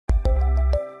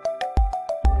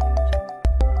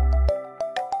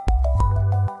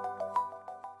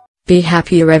Be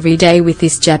happier every day with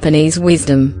this Japanese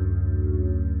wisdom.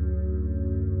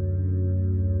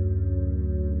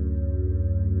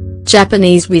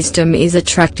 Japanese wisdom is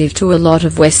attractive to a lot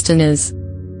of Westerners.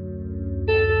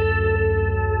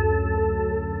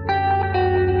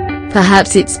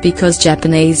 Perhaps it's because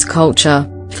Japanese culture,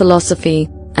 philosophy,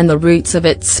 and the roots of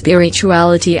its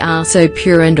spirituality are so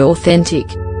pure and authentic.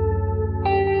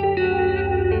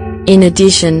 In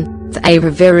addition, they are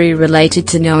very related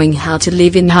to knowing how to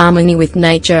live in harmony with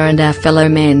nature and our fellow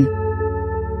men.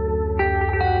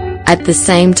 At the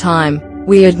same time,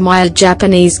 we admire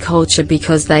Japanese culture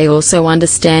because they also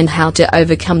understand how to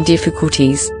overcome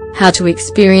difficulties, how to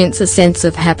experience a sense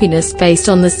of happiness based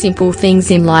on the simple things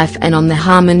in life and on the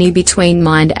harmony between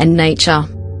mind and nature.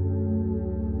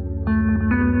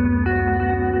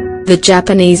 The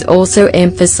Japanese also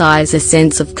emphasize a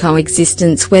sense of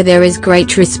coexistence where there is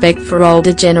great respect for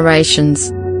older generations.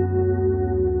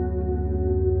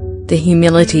 The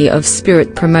humility of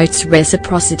spirit promotes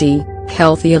reciprocity,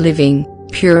 healthier living,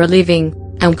 purer living,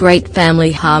 and great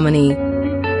family harmony.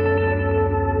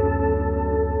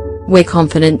 We're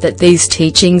confident that these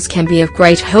teachings can be of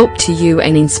great help to you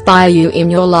and inspire you in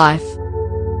your life.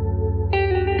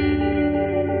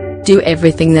 Do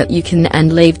everything that you can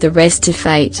and leave the rest to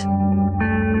fate.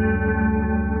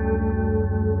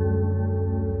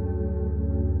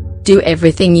 Do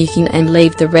everything you can and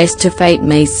leave the rest to fate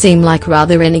may seem like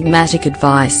rather enigmatic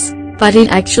advice, but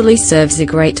it actually serves a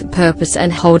great purpose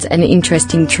and holds an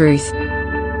interesting truth.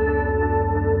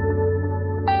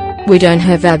 We don't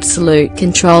have absolute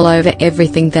control over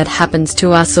everything that happens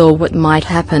to us or what might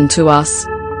happen to us.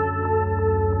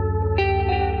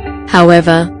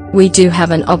 However, we do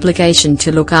have an obligation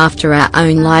to look after our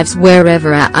own lives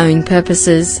wherever our own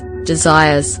purposes,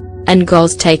 desires, and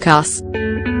goals take us.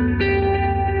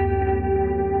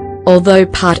 Although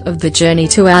part of the journey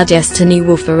to our destiny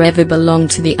will forever belong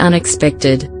to the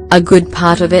unexpected, a good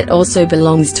part of it also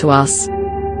belongs to us.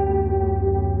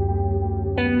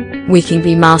 We can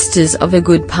be masters of a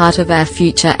good part of our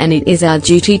future, and it is our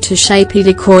duty to shape it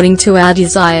according to our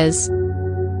desires.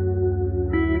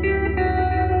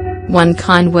 One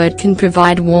kind word can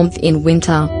provide warmth in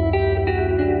winter.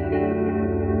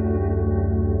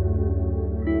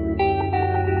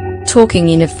 Talking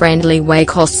in a friendly way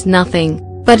costs nothing,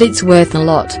 but it's worth a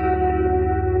lot.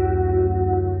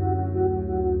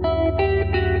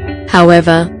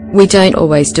 However, we don't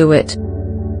always do it.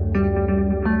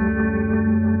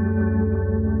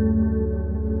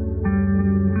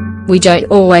 We don't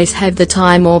always have the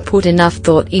time or put enough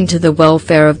thought into the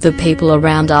welfare of the people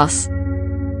around us.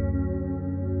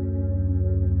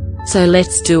 So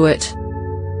let's do it.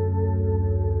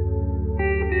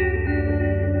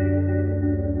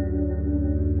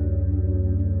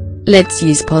 Let's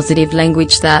use positive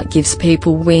language that gives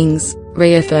people wings,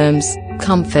 reaffirms,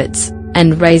 comforts,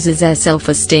 and raises our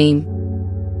self-esteem.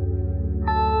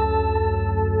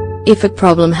 If a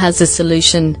problem has a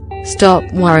solution, stop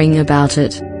worrying about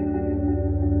it.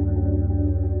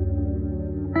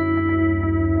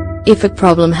 If a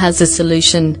problem has a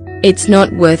solution, it's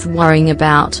not worth worrying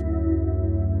about.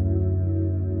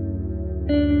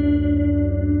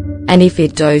 And if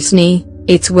it doesn't,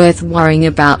 it's worth worrying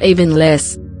about even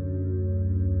less.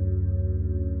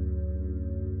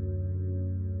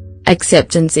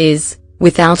 Acceptance is,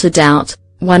 without a doubt,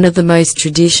 one of the most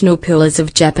traditional pillars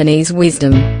of Japanese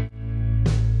wisdom.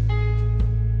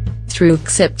 Through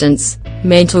acceptance,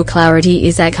 mental clarity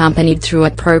is accompanied through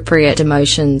appropriate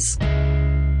emotions.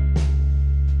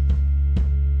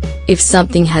 If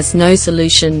something has no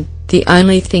solution, the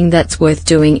only thing that's worth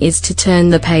doing is to turn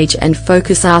the page and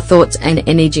focus our thoughts and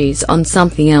energies on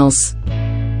something else.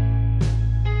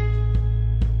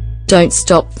 Don't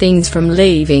stop things from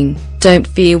leaving, don't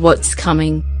fear what's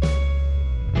coming.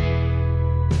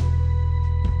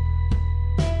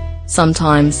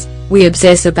 Sometimes, we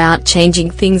obsess about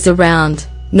changing things around,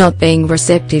 not being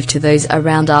receptive to those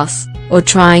around us, or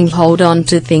trying to hold on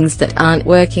to things that aren't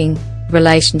working,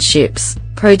 relationships,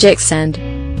 projects and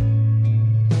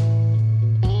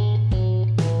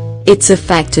it's a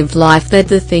fact of life that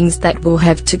the things that will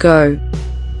have to go.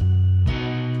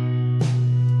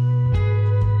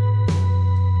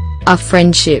 A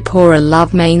friendship or a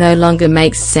love may no longer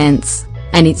make sense,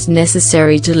 and it's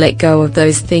necessary to let go of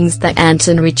those things that aren't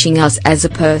enriching us as a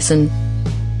person.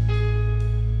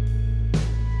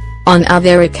 On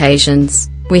other occasions,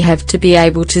 we have to be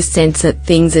able to sense that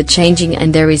things are changing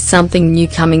and there is something new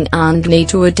coming and need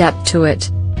to adapt to it.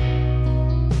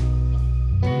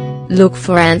 Look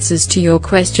for answers to your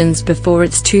questions before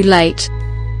it's too late.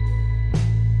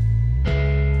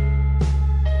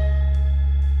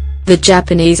 The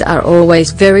Japanese are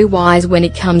always very wise when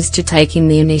it comes to taking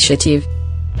the initiative.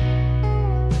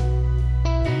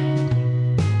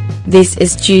 This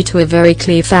is due to a very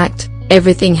clear fact: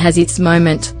 everything has its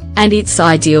moment, and it's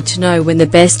ideal to know when the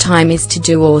best time is to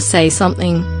do or say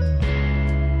something.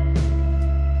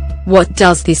 What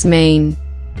does this mean?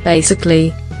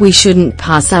 Basically, we shouldn't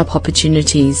pass up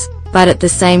opportunities, but at the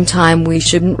same time we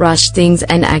shouldn't rush things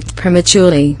and act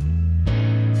prematurely.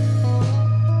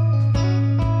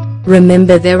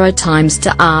 Remember, there are times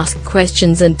to ask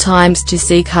questions and times to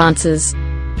seek answers.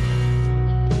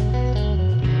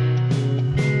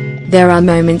 There are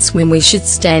moments when we should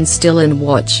stand still and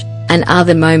watch, and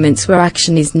other moments where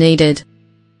action is needed.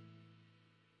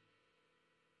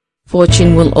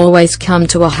 Fortune will always come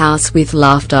to a house with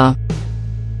laughter.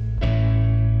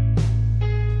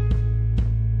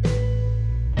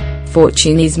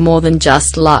 Fortune is more than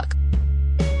just luck.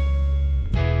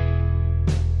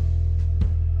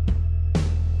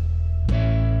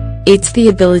 It's the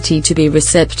ability to be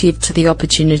receptive to the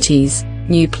opportunities,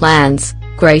 new plans,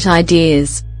 great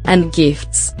ideas, and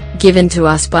gifts, given to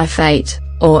us by fate,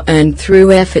 or earned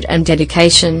through effort and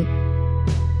dedication.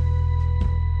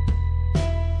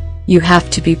 You have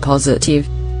to be positive.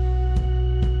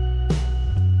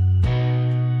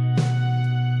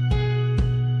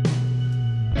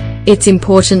 It's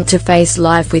important to face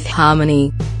life with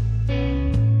harmony.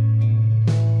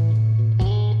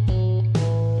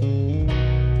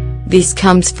 This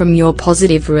comes from your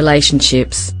positive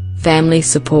relationships, family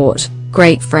support,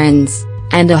 great friends,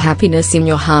 and a happiness in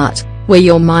your heart, where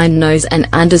your mind knows and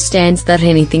understands that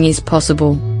anything is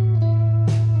possible.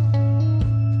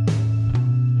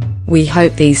 We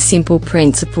hope these simple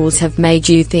principles have made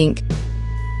you think.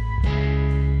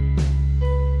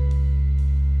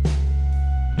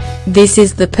 This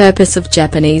is the purpose of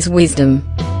Japanese wisdom.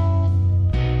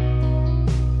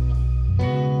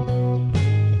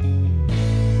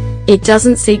 It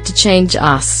doesn't seek to change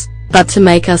us, but to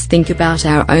make us think about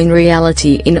our own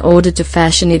reality in order to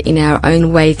fashion it in our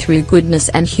own way through goodness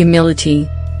and humility.